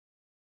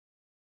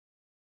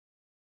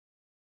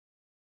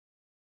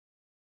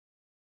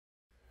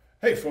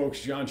Hey folks,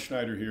 John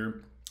Schneider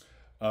here,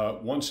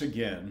 once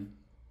again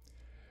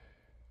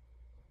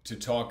to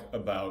talk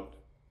about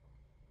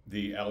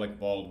the Alec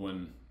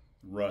Baldwin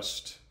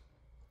Rust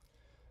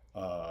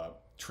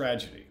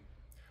tragedy.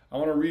 I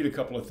want to read a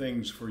couple of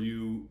things for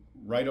you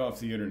right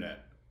off the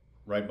internet,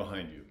 right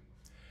behind you.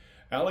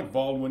 Alec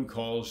Baldwin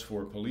calls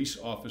for police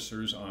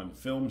officers on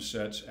film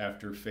sets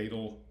after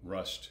fatal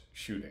Rust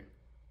shooting.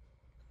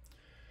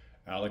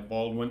 Alec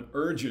Baldwin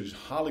urges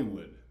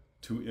Hollywood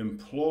to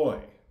employ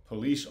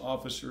police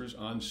officers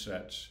on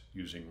sets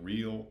using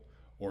real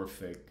or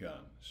fake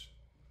guns.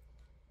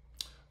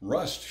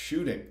 Rust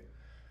shooting.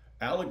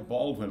 Alec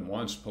Baldwin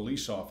wants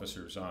police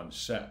officers on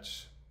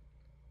sets.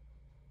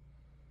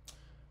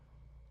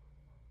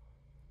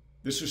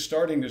 This is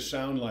starting to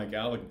sound like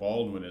Alec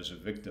Baldwin as a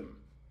victim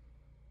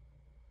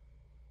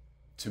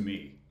to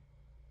me.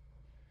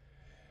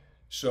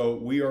 So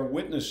we are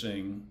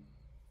witnessing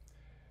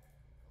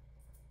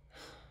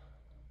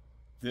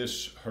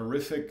this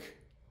horrific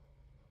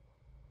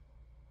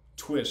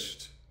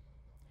twist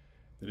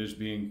that is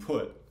being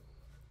put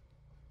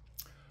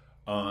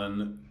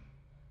on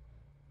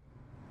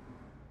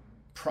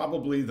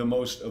probably the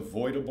most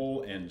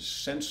avoidable and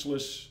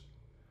senseless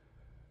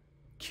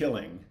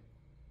killing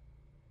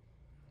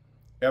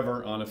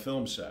ever on a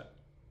film set.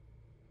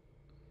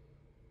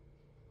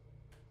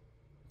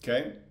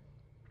 Okay?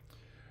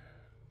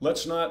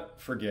 Let's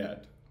not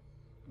forget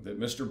that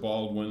Mr.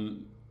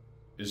 Baldwin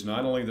is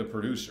not only the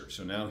producer,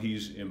 so now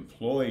he's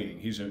employing,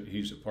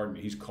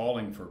 he's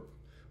calling for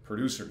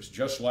producers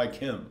just like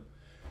him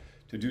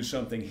to do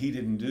something he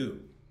didn't do.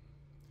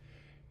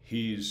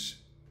 He's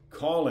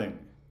calling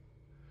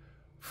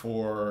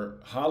for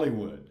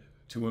Hollywood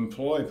to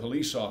employ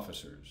police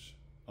officers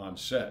on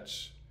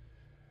sets.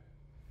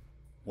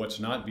 What's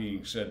not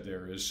being said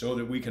there is so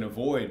that we can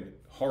avoid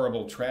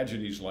horrible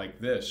tragedies like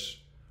this,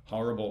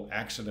 horrible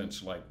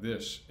accidents like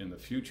this in the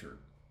future.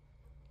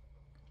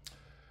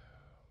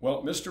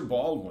 Well, Mr.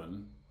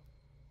 Baldwin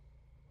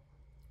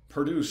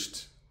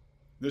produced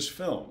this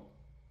film.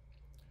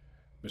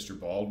 Mr.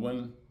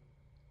 Baldwin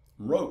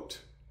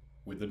wrote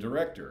with the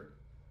director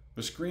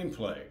the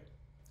screenplay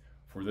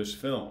for this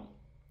film.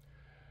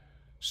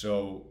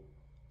 So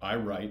I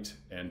write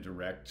and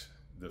direct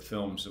the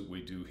films that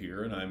we do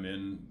here, and I'm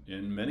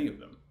in many of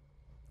them.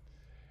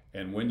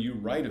 And when you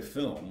write a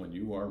film, when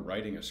you are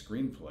writing a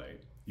screenplay,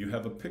 you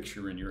have a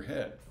picture in your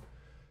head.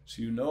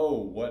 So you know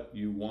what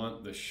you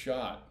want the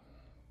shot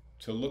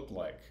to look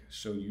like.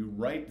 So you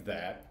write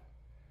that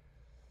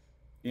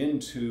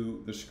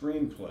into the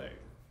screenplay.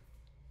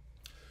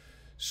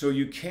 So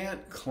you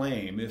can't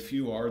claim, if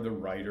you are the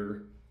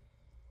writer,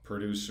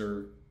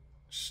 producer,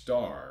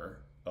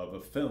 star of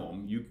a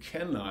film, you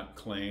cannot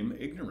claim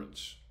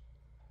ignorance.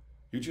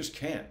 You just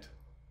can't.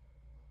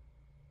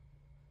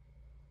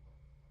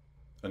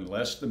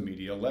 Unless the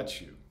media lets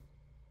you.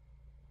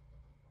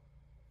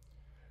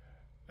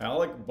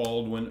 Alec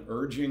Baldwin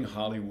urging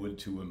Hollywood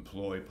to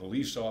employ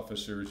police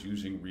officers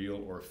using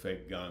real or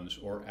fake guns,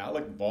 or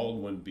Alec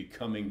Baldwin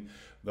becoming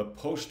the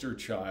poster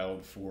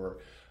child for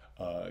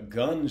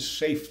gun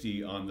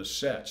safety on the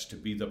sets, to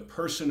be the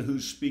person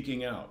who's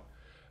speaking out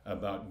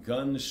about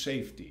gun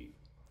safety,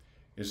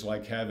 is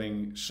like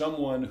having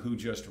someone who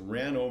just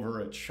ran over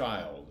a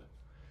child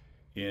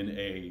in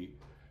a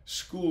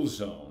school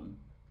zone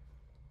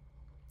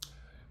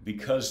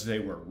because they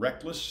were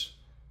reckless,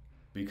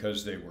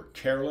 because they were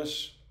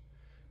careless,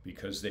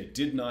 because they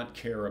did not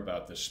care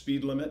about the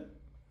speed limit,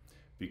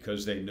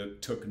 because they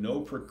took no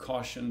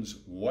precautions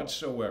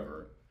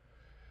whatsoever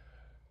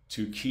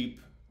to keep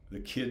the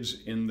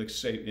kids in the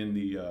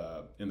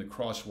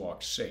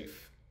crosswalk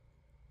safe.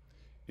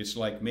 It's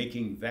like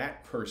making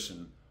that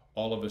person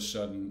all of a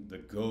sudden the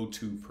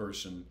go-to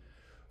person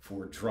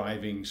for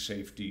driving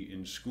safety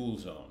in school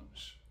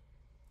zones.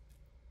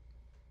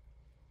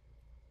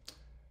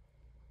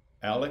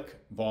 Alec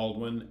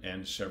Baldwin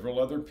and several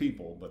other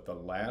people, but the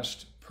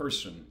last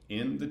person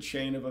in the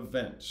chain of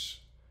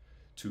events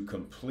to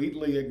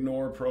completely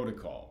ignore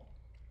protocol,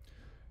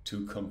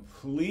 to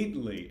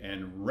completely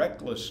and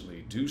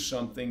recklessly do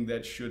something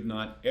that should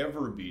not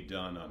ever be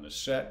done on the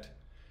set.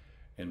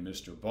 And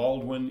Mr.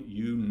 Baldwin,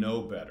 you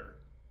know better.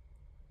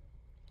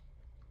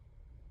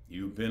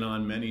 You've been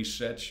on many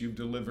sets, you've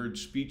delivered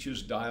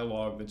speeches,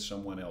 dialogue that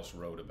someone else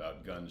wrote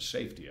about gun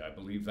safety. I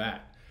believe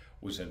that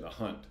was in The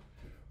Hunt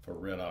for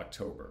Red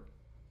October.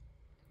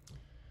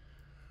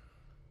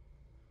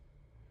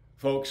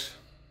 Folks,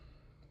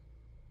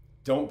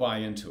 don't buy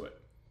into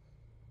it.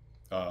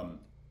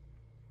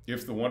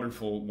 If the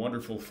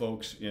wonderful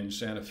folks in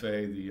Santa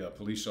Fe, the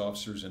police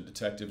officers and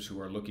detectives who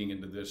are looking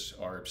into this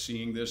are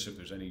seeing this, if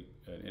there's any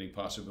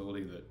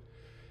possibility that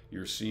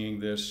you're seeing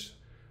this,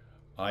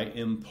 I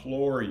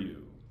implore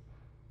you,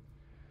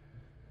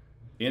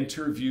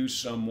 interview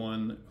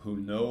someone who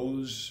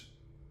knows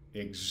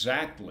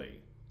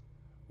exactly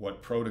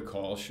what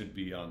protocol should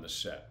be on the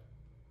set.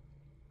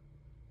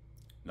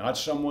 Not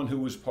someone who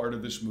was part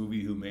of this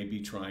movie who may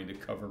be trying to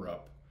cover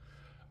up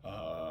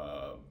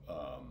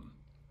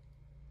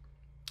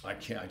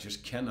I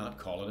just cannot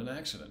call it an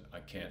accident. I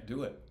can't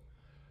do it.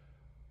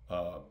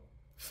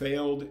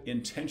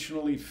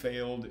 intentionally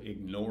failed,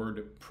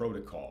 ignored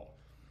protocol.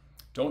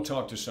 Don't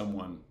talk to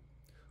someone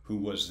who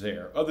was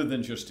there, other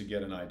than just to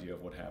get an idea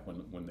of what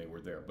happened when they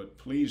were there. But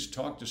please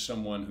talk to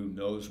someone who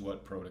knows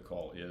what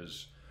protocol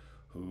is,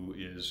 who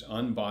is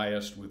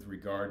unbiased with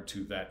regard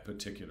to that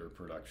particular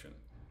production.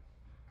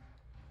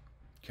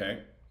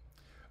 Okay?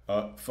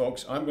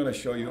 Folks, I'm going to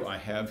show you, I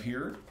have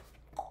here,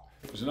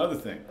 there's another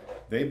thing.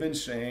 They've been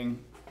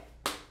saying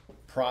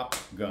prop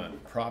gun,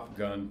 prop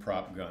gun,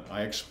 prop gun.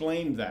 I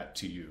explained that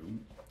to you,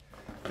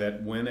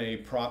 that when a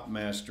prop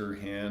master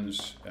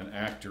hands an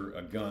actor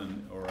a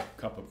gun or a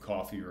cup of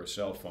coffee or a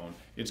cell phone,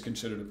 it's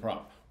considered a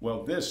prop.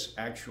 Well, this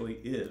actually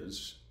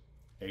is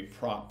a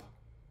prop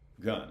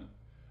gun.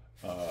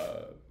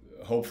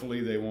 Hopefully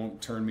they won't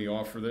turn me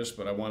off for this,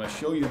 but I want to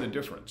show you the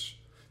difference,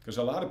 because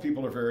a lot of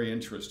people are very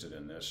interested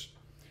in this,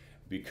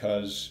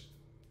 because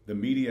the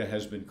media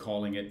has been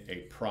calling it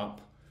a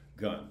prop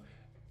gun.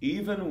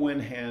 Even when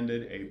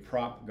handed a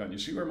prop gun, you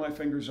see where my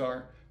fingers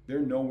are? They're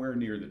nowhere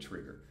near the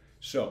trigger.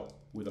 So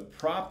with a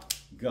prop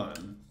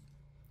gun,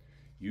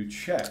 you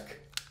check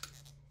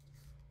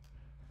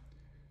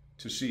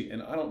to see,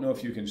 and I don't know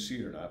if you can see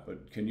it or not,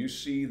 but can you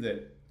see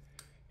that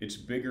it's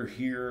bigger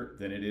here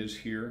than it is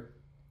here?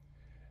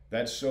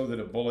 That's so that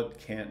a bullet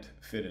can't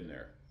fit in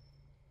there,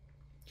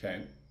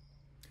 okay?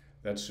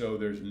 That's so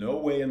there's no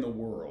way in the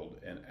world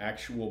an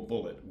actual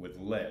bullet with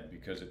lead,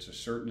 because it's a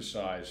certain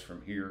size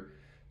from here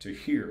to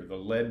here, the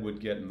lead would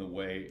get in the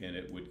way and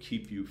it would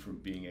keep you from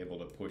being able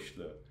to push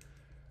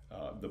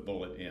the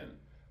bullet in.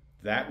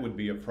 That would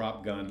be a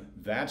prop gun.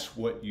 That's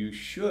what you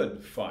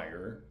should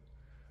fire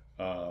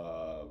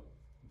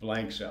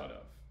blanks out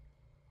of,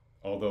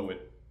 although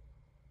it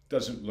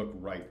doesn't look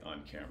right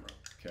on camera,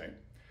 okay?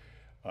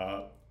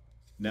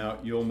 Now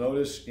you'll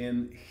notice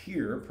in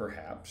here,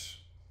 perhaps,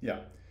 yeah,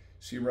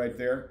 see right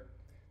there?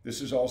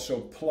 This is also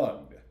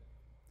plugged.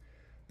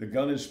 The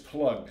gun is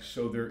plugged,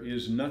 so there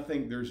is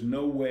nothing, there's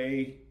no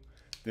way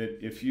that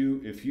if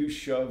you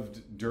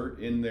shoved dirt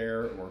in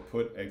there or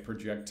put a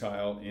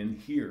projectile in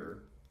here,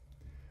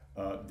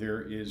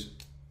 there is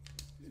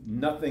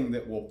nothing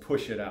that will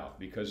push it out,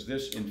 because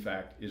this, in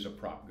fact, is a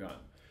prop gun.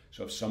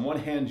 So if someone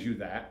hands you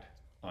that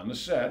on the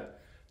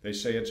set, they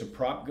say it's a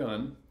prop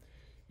gun,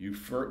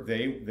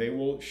 they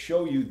will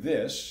show you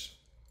this.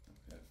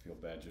 I feel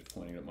bad just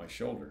pointing at my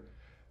shoulder.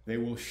 They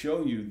will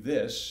show you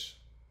this.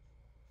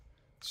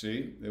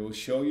 See, they will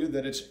show you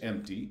that it's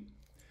empty.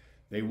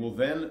 They will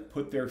then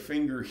put their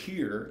finger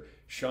here,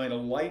 shine a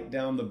light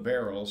down the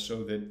barrel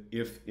so that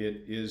if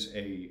it is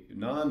a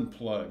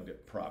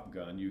non-plugged prop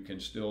gun, you can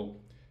still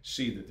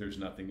see that there's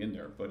nothing in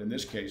there. But in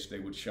this case, they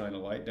would shine a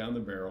light down the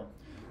barrel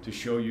to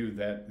show you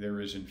that there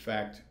is in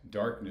fact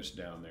darkness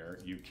down there.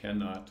 You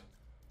cannot,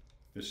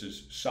 this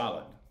is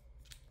solid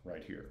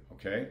right here,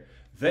 okay?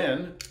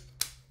 Then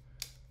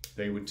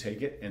they would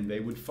take it and they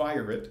would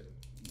fire it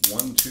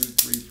 1, 2,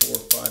 3, 4,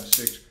 5,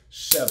 6,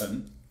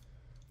 7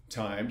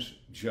 times,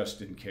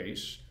 just in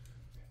case.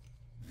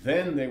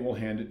 Then they will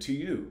hand it to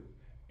you.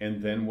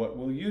 And then what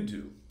will you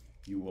do?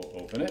 You will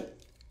open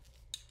it,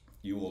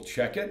 you will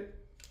check it,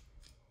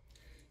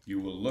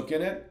 you will look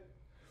in it,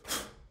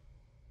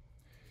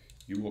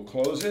 you will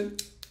close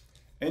it,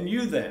 and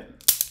you then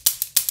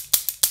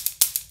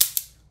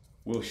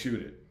will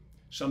shoot it.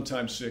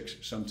 Sometimes 6,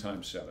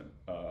 sometimes 7.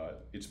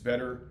 It's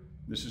better.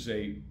 This is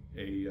a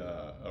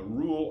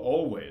rule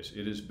always.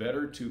 It is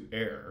better to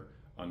err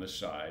on the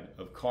side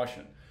of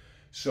caution.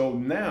 So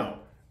now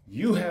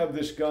you have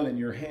this gun in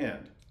your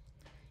hand.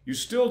 You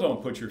still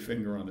don't put your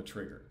finger on the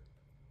trigger.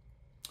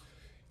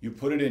 You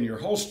put it in your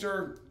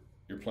holster.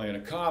 You're playing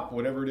a cop,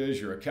 whatever it is.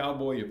 You're a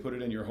cowboy. You put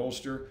it in your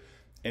holster.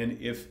 And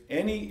if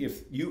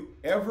you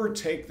ever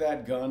take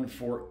that gun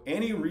for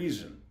any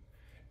reason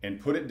and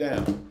put it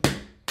down,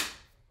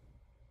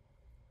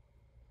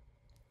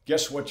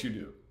 guess what you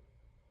do?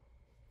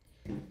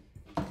 You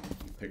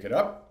pick it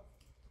up,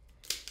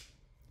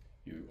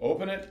 you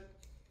open it,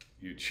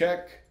 you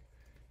check,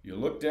 you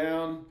look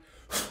down,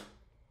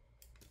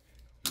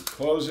 you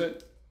close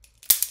it,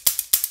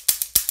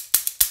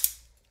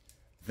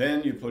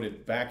 then you put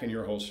it back in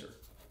your holster.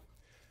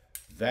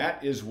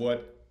 That is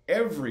what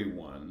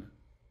everyone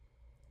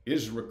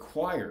is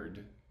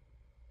required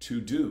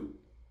to do.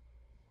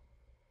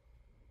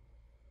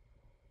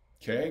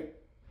 Okay?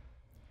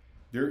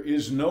 There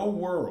is no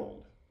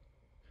world,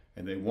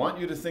 and they want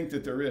you to think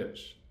that there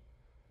is,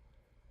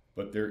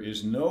 but there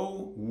is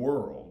no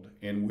world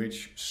in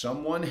which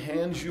someone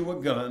hands you a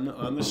gun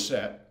on the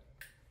set,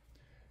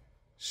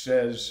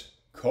 says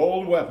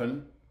cold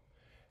weapon,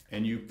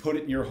 and you put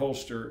it in your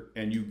holster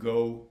and you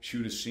go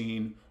shoot a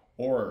scene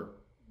or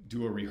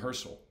do a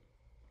rehearsal.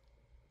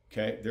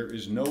 Okay? There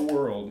is no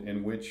world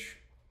in which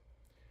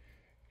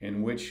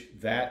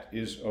that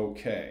is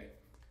okay.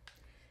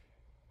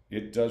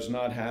 It does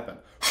not happen.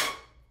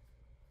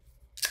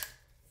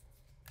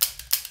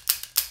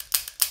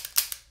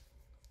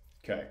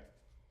 Okay,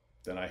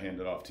 then I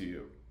hand it off to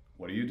you.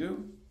 What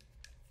do?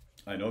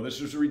 I know this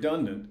is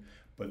redundant,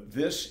 but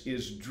this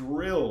is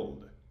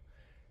drilled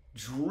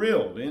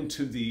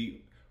into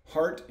the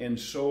heart and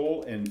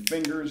soul and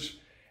fingers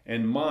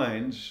and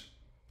minds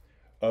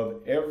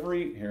of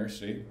every, here,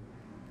 see,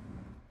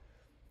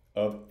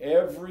 of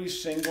every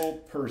single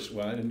person,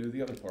 well, I didn't do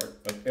the other part,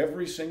 of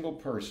every single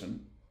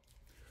person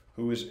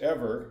who is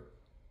ever,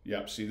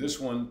 yep, see this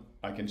one,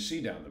 I can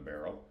see down the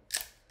barrel,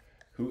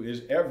 who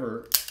is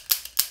ever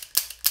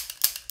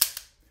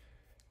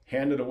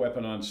handed a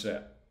weapon on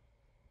set.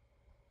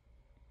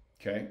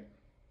 Okay?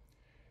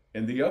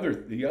 And the other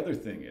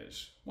thing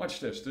is, watch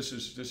this. This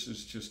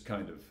is just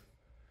kind of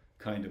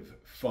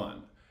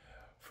fun.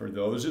 For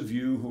those of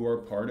you who are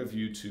part of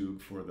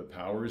YouTube, for the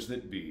powers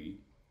that be,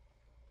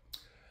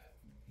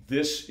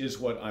 this is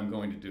what I'm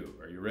going to do.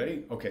 Are you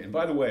ready? Okay, and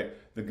by the way,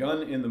 the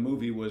gun in the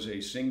movie was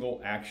a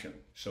single action.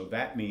 So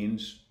that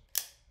means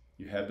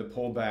you had to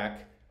pull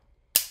back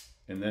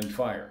and then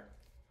fire.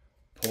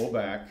 Pull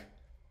back,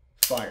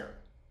 fire.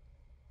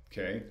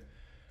 Okay?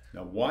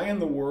 Now, why in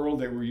the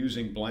world they were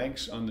using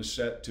blanks on the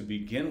set to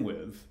begin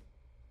with,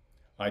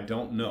 I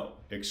don't know,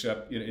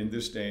 except in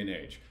this day and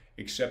age,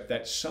 except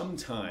that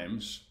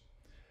sometimes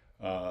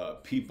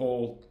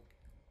people,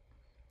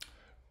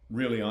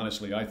 really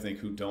honestly, I think,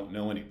 who don't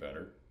know any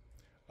better,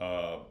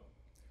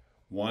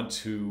 want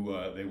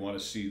to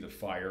see the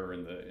fire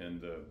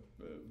and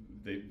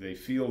they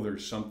feel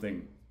there's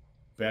something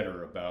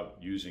better about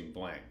using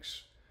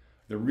blanks.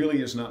 There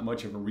really is not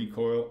much of a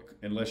recoil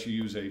unless you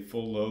use a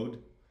full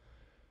load.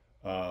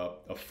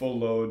 A full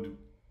load,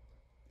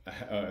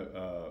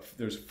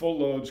 there's full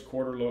loads,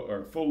 quarter load,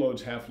 or full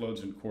loads, half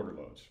loads, and quarter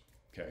loads.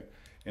 Okay,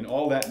 and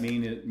all that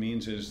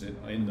means is that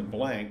in the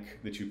blank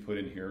that you put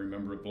in here,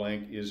 remember a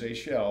blank is a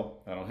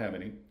shell. I don't have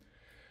any.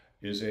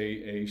 Is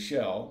a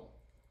shell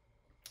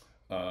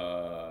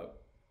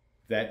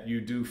that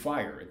you do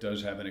fire. It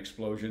does have an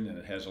explosion, and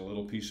it has a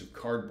little piece of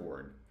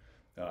cardboard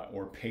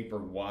or paper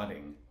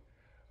wadding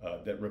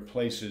that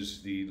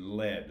replaces the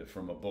lead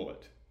from a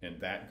bullet. And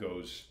that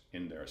goes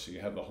in there. So you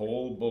have the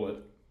whole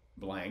bullet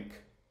blank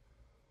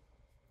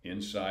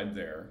inside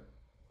there,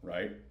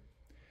 right?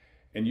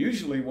 And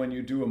usually when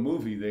you do a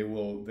movie, they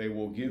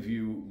will give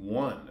you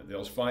one.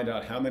 They'll find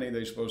out how many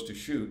they're supposed to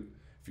shoot.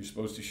 If you're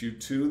supposed to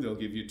shoot 2, they'll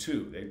give you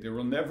 2. There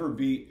will never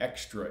be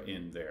extra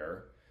in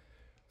there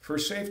for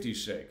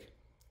safety's sake,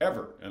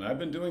 ever. And I've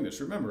been doing this.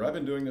 Remember, I've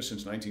been doing this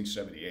since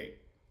 1978.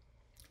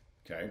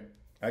 Okay?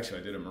 Actually,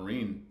 I did a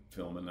Marine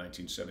film in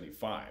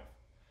 1975.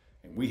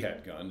 And we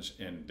had guns,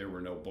 and there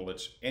were no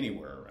bullets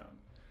anywhere around.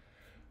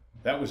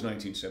 That was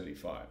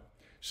 1975.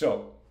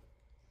 So,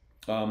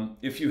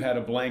 if you had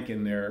a blank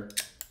in there,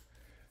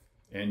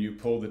 and you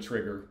pull the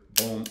trigger,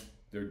 boom,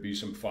 there'd be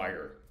some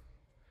fire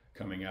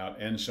coming out,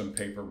 and some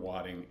paper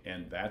wadding,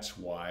 and that's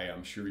why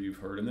I'm sure you've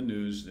heard in the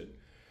news that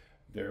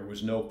there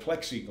was no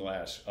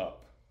plexiglass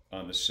up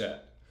on the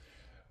set.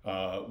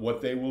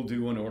 What they will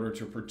do in order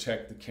to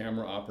protect the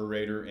camera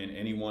operator and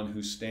anyone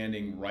who's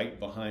standing right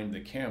behind the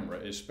camera,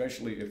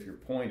 especially if you're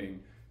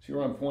pointing, see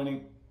where I'm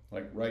pointing?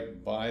 Like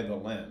right by the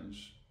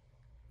lens.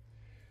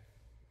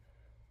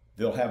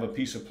 They'll have a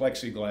piece of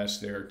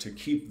plexiglass there to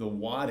keep the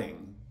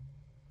wadding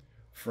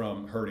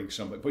from hurting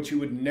somebody. But you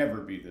would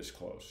never be this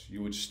close.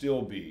 You would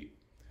still be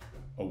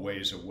a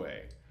ways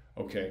away.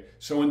 Okay,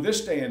 so in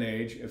this day and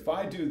age, if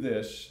I do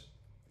this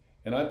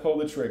and I pull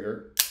the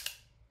trigger,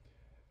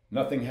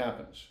 nothing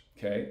happens,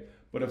 okay?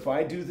 But if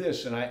I do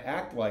this and I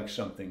act like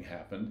something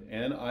happened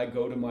and I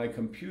go to my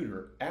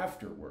computer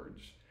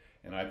afterwards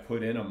and I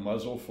put in a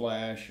muzzle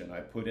flash and I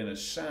put in a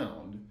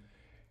sound,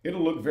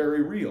 it'll look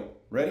very real.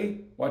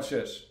 Ready? Watch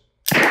this.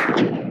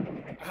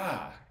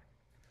 Ah,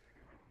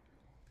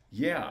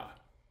 yeah.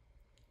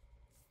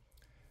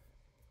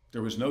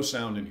 There was no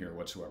sound in here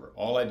whatsoever.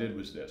 All I did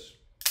was this.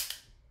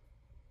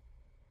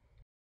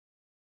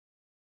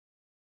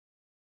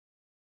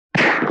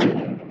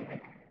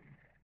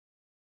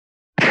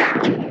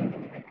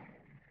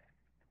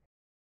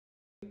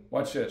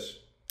 Watch this.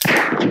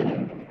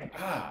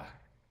 Ah,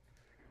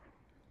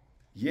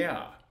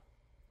 yeah.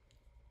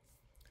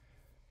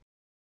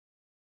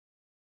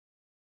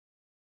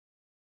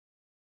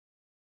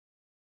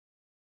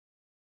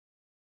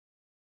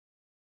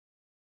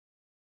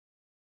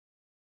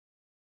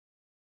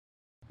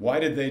 Why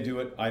did they do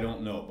it? I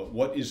don't know. But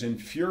what is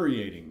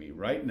infuriating me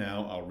right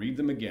now, I'll read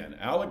them again.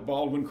 Alec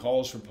Baldwin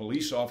calls for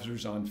police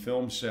officers on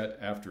film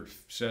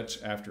sets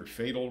after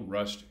fatal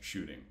Rust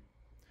shooting.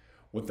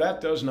 What that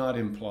does not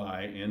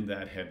imply in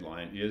that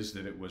headline is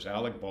that it was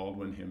Alec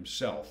Baldwin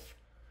himself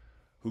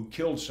who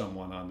killed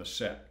someone on the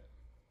set.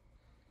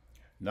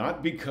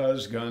 Not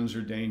because guns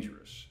are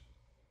dangerous,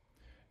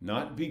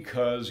 not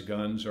because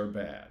guns are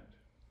bad,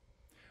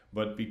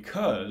 but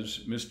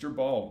because Mr.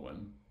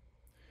 Baldwin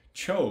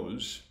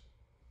chose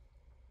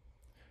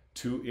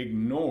to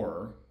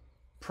ignore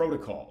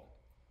protocol.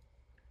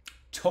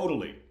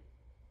 Totally.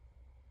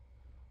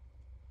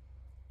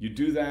 You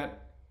do that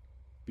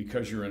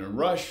because you're in a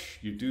rush.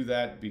 You do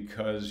that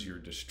because you're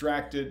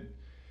distracted.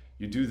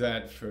 You do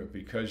that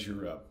because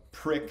you're a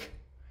prick.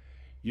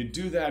 You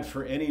do that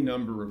for any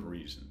number of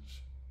reasons.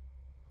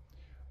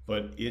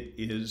 But it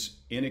is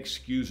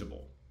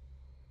inexcusable.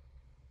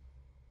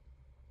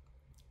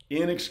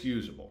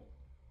 Inexcusable.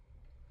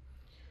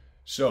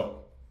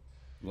 So,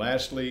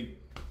 lastly,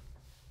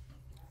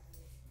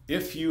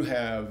 if you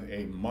have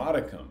a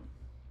modicum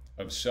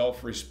of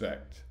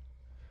self-respect,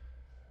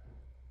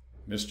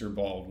 Mr.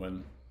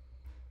 Baldwin,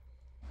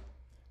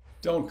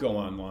 don't go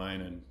online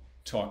and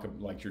talk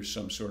like you're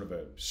some sort of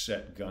a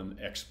set gun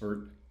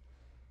expert,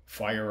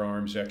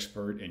 firearms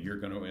expert, and you're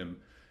going to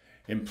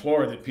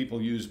implore that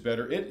people use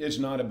better. It is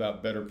not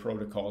about better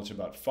protocol. It's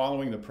about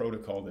following the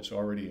protocol that's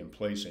already in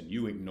place, and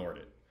you ignored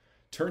it.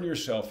 Turn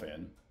yourself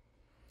in.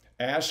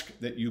 Ask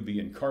that you be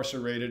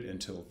incarcerated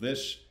until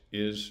this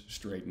is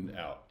straightened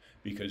out,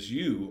 because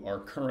you are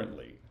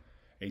currently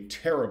a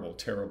terrible,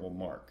 terrible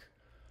mark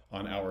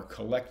on our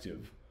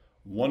collective,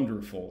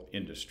 wonderful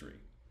industry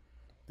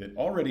that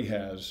already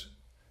has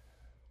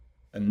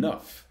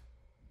enough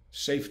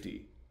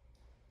safety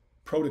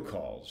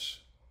protocols,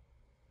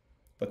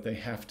 but they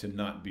have to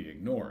not be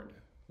ignored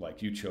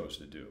like you chose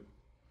to do.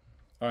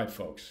 All right,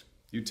 folks,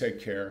 you take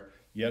care.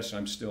 Yes,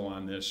 I'm still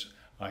on this.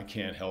 I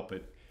can't help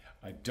it.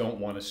 I don't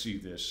want to see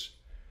this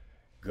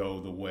go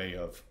the way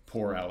of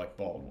poor Alec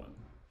Baldwin.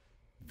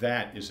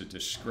 That is a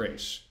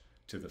disgrace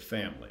to the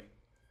family.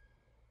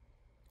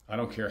 I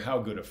don't care how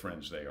good of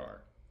friends they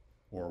are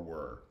or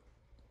were.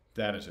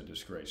 That is a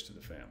disgrace to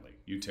the family.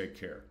 You take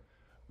care.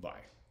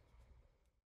 Bye.